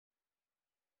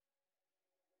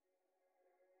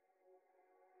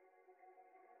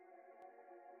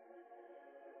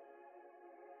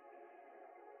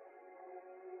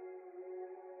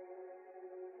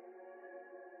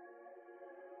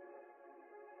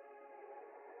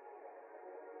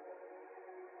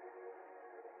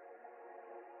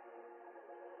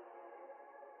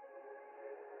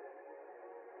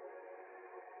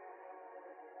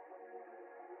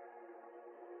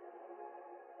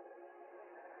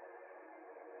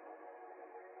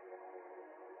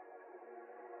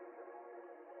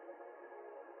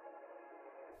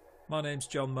My name's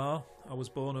John Maher. I was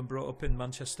born and brought up in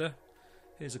Manchester.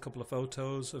 Here's a couple of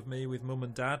photos of me with mum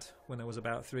and dad when I was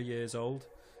about 3 years old.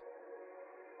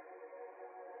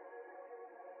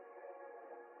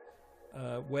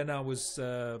 When I was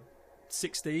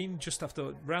 16, just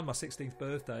after around my 16th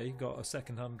birthday, got a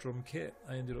second-hand drum kit.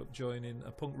 I ended up joining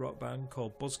a punk rock band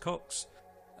called Buzzcocks.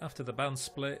 After the band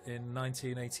split in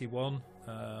 1981,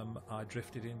 I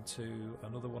drifted into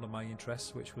another one of my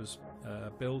interests, which was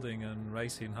building and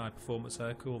racing high-performance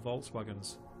air-cooled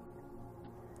Volkswagens.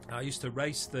 I used to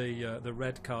race the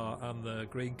red car and the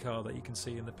green car that you can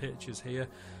see in the pictures here.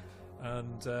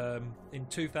 And in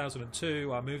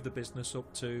 2002, I moved the business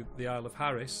up to the Isle of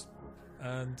Harris.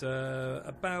 And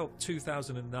about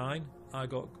 2009, I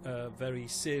got very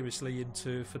seriously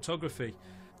into photography,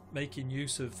 making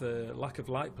use of the lack of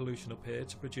light pollution up here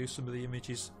to produce some of the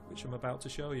images which I'm about to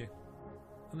show you.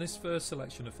 And this first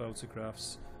selection of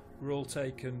photographs were all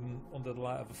taken under the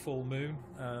light of a full moon,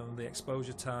 and the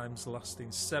exposure times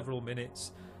lasting several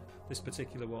minutes. This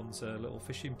particular one's a little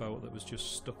fishing boat that was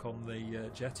just stuck on the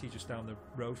jetty just down the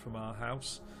road from our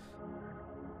house.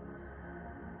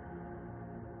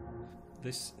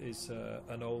 This is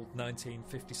an old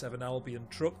 1957 Albion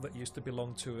truck that used to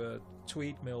belong to a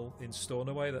tweed mill in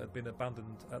Stornoway that had been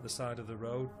abandoned at the side of the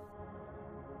road.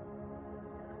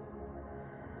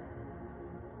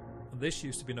 And this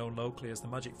used to be known locally as the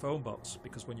magic phone box,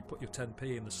 because when you put your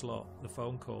 10p in the slot, the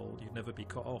phone call, you'd never be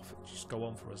cut off, it'd just go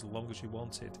on for as long as you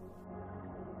wanted.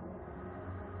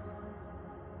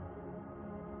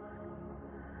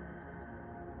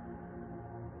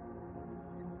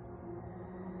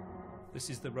 This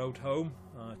is the road home.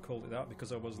 I called it that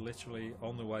because I was literally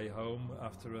on the way home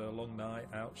after a long night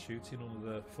out shooting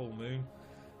under the full moon,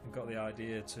 and got the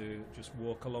idea to just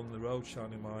walk along the road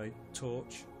shining my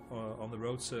torch on the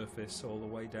road surface all the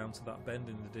way down to that bend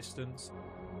in the distance.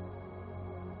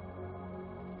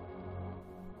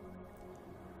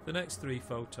 The next three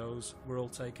photos were all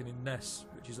taken in Ness,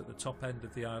 which is at the top end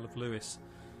of the Isle of Lewis.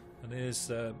 And here's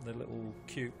the little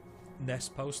cute Ness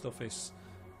post office.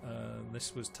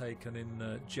 This was taken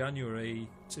in January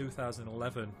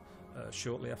 2011,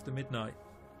 shortly after midnight.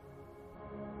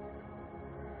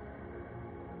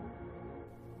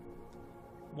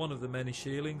 One of the many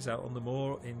shearlings out on the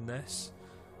moor in Ness.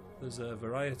 There's a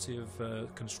variety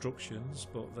of constructions,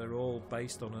 but they're all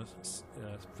based on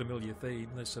a familiar theme.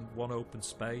 There's one open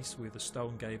space with a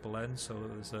stone gable end, so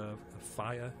there's a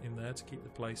fire in there to keep the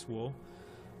place warm.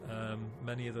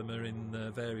 Many of them are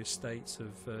in various states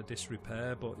of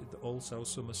disrepair, but also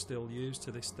some are still used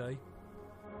to this day.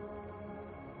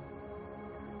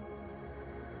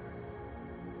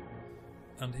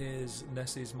 And here's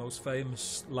Ness's most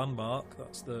famous landmark.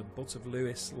 That's the Butt of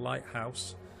Lewis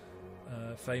Lighthouse,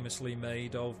 famously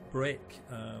made of brick,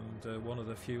 and one of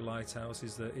the few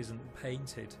lighthouses that isn't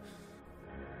painted.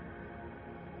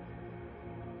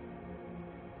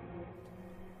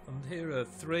 And here are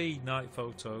three night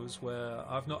photos where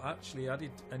I've not actually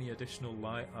added any additional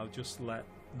light. I've just let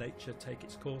nature take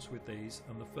its course with these.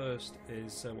 And the first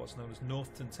is what's known as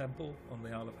Northton Temple on the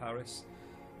Isle of Harris.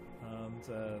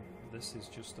 And this is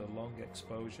just a long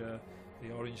exposure.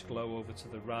 The orange glow over to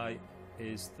the right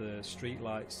is the street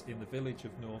lights in the village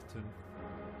of Northton.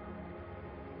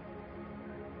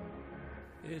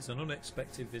 Here's an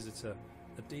unexpected visitor.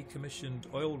 A decommissioned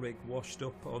oil rig washed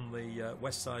up on the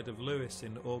west side of Lewis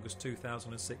in August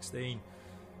 2016.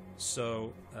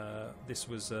 So this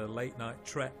was a late night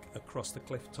trek across the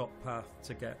cliff top path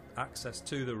to get access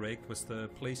to the rig, as the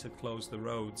police had closed the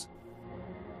roads.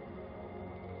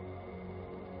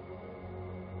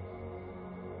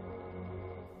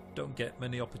 Don't get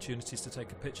many opportunities to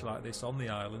take a picture like this on the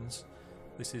islands.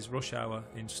 This is rush hour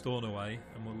in Stornoway,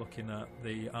 and we're looking at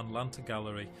the Atlanta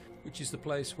Gallery, which is the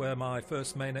place where my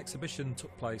first main exhibition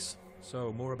took place.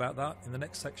 So more about that in the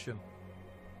next section.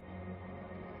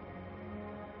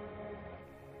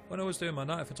 When I was doing my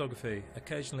night photography,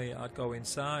 occasionally I'd go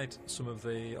inside some of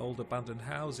the old abandoned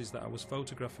houses that I was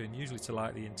photographing, usually to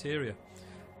light the interior.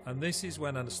 And this is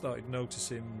when I started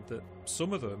noticing that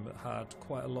some of them had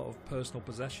quite a lot of personal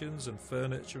possessions and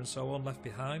furniture and so on left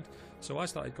behind. So I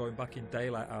started going back in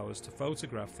daylight hours to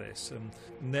photograph this, and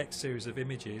the next series of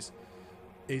images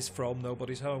is from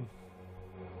Nobody's Home.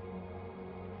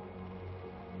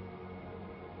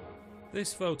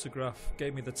 This photograph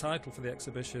gave me the title for the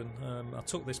exhibition. I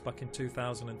took this back in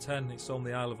 2010. It's on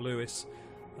the Isle of Lewis.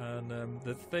 And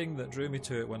the thing that drew me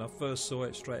to it when I first saw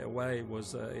it straight away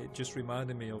was it just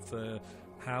reminded me of the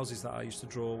houses that I used to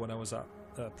draw when I was at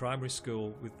primary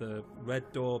school, with the red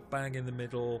door bang in the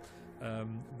middle,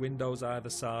 windows either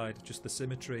side, just the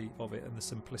symmetry of it and the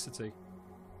simplicity.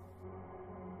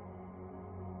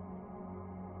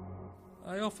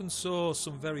 I often saw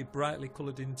some very brightly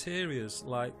coloured interiors,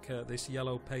 like this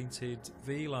yellow painted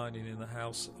V lining in the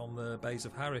house on the Bays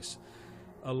of Harris,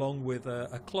 along with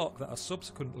a clock that I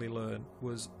subsequently learned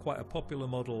was quite a popular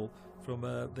model from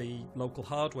the local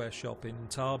hardware shop in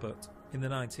Tarbert in the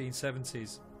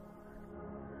 1970s.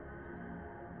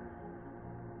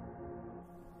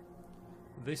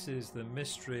 This is the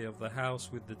mystery of the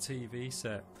house with the TV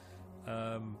set.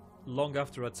 Long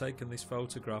after I'd taken this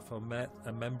photograph, I met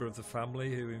a member of the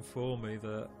family who informed me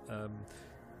that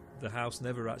the house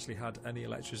never actually had any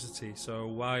electricity, so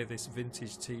why this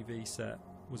vintage TV set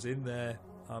was in there,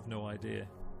 I've no idea.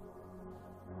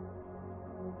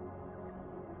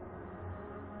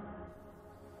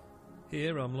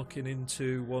 Here I'm looking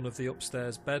into one of the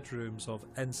upstairs bedrooms of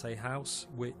Ensay House,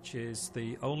 which is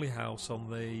the only house on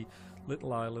the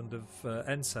little island of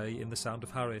Ensay in the Sound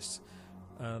of Harris,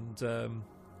 and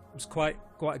it was quite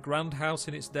a grand house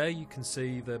in its day. You can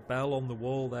see the bell on the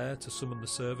wall there to summon the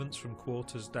servants from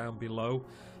quarters down below.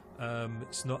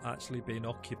 It's not actually been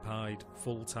occupied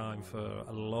full time for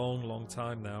a long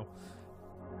time now.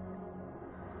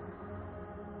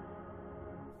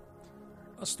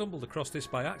 I stumbled across this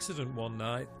by accident one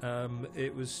night.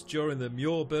 It was during the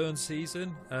Muir burn season,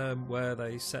 where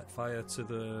they set fire to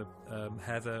the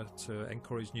heather to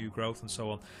encourage new growth and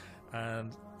so on,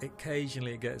 and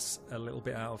occasionally it gets a little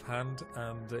bit out of hand,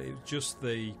 and it was just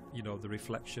the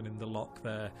reflection in the lock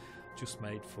there just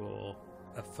made for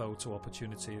a photo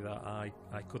opportunity that I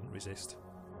couldn't resist.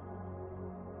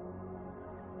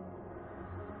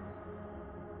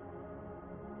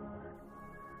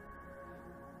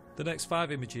 The next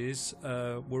 5 images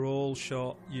were all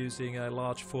shot using a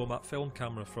large format film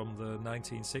camera from the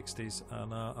 1960s,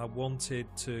 and I wanted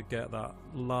to get that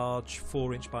large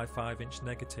 4" by 5"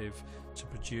 negative to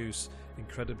produce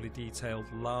incredibly detailed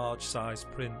large size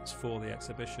prints for the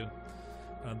exhibition.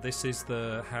 And this is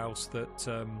the house that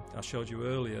I showed you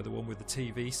earlier, the one with the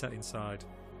TV set inside.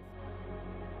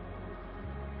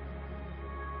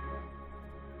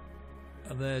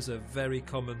 And there's a very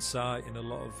common sight in a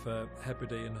lot of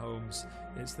Hebridean homes.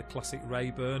 It's the classic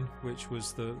Rayburn, which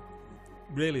was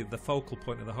really the focal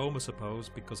point of the home, I suppose,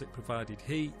 because it provided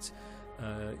heat,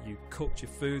 you cooked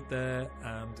your food there,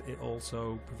 and it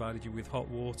also provided you with hot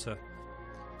water.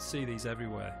 See these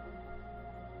everywhere.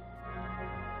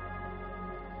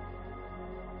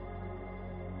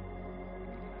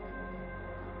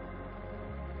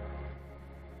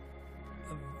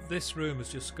 This room has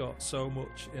just got so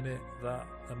much in it. That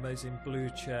amazing blue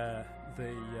chair,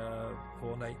 the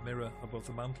ornate mirror above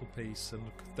the mantelpiece, and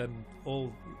then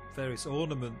all various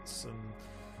ornaments, and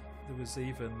there was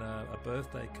even a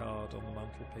birthday card on the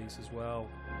mantelpiece as well.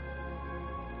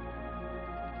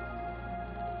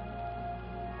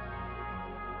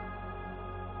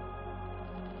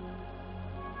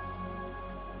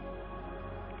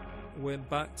 Went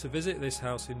back to visit this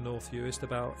house in North Uist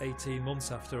about 18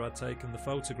 months after I'd taken the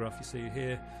photograph you see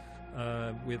here,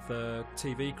 with a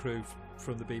TV crew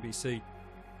from the BBC.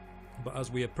 But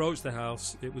as we approached the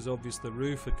house, it was obvious the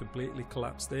roof had completely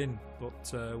collapsed in,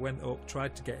 but went up,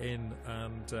 tried to get in,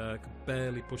 and could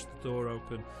barely push the door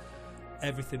open.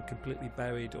 Everything completely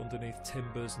buried underneath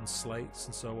timbers and slates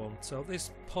and so on. So this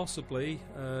possibly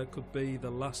could be the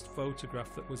last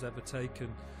photograph that was ever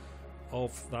taken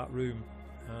of that room.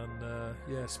 And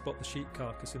yeah, spot the sheep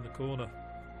carcass in the corner.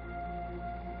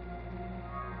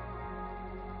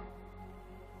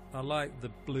 I like the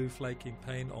blue flaking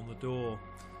paint on the door,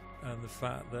 and the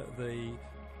fact that the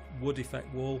wood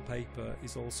effect wallpaper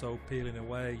is also peeling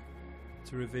away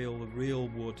to reveal the real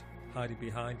wood hiding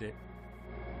behind it.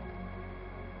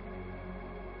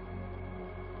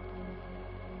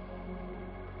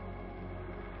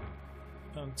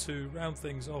 And to round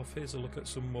things off, here's a look at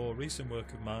some more recent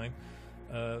work of mine.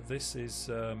 This is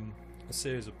a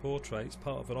series of portraits,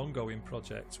 part of an ongoing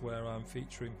project where I'm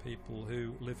featuring people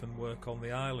who live and work on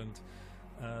the island.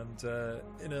 And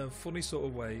in a funny sort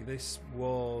of way, I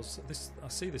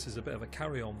see this as a bit of a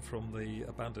carry-on from the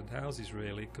abandoned houses,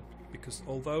 really, because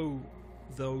although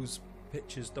those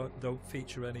pictures don't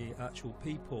feature any actual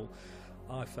people,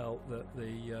 I felt that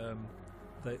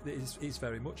it's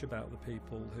very much about the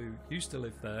people who used to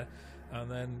live there, and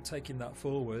then taking that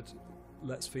forward,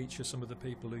 let's feature some of the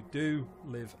people who do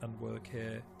live and work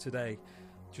here today,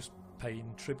 just paying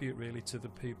tribute really to the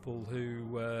people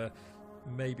who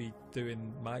might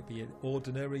be an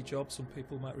ordinary job, some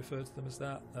people might refer to them as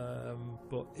that,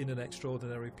 but in an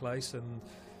extraordinary place. And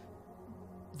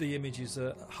the images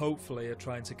hopefully are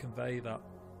trying to convey that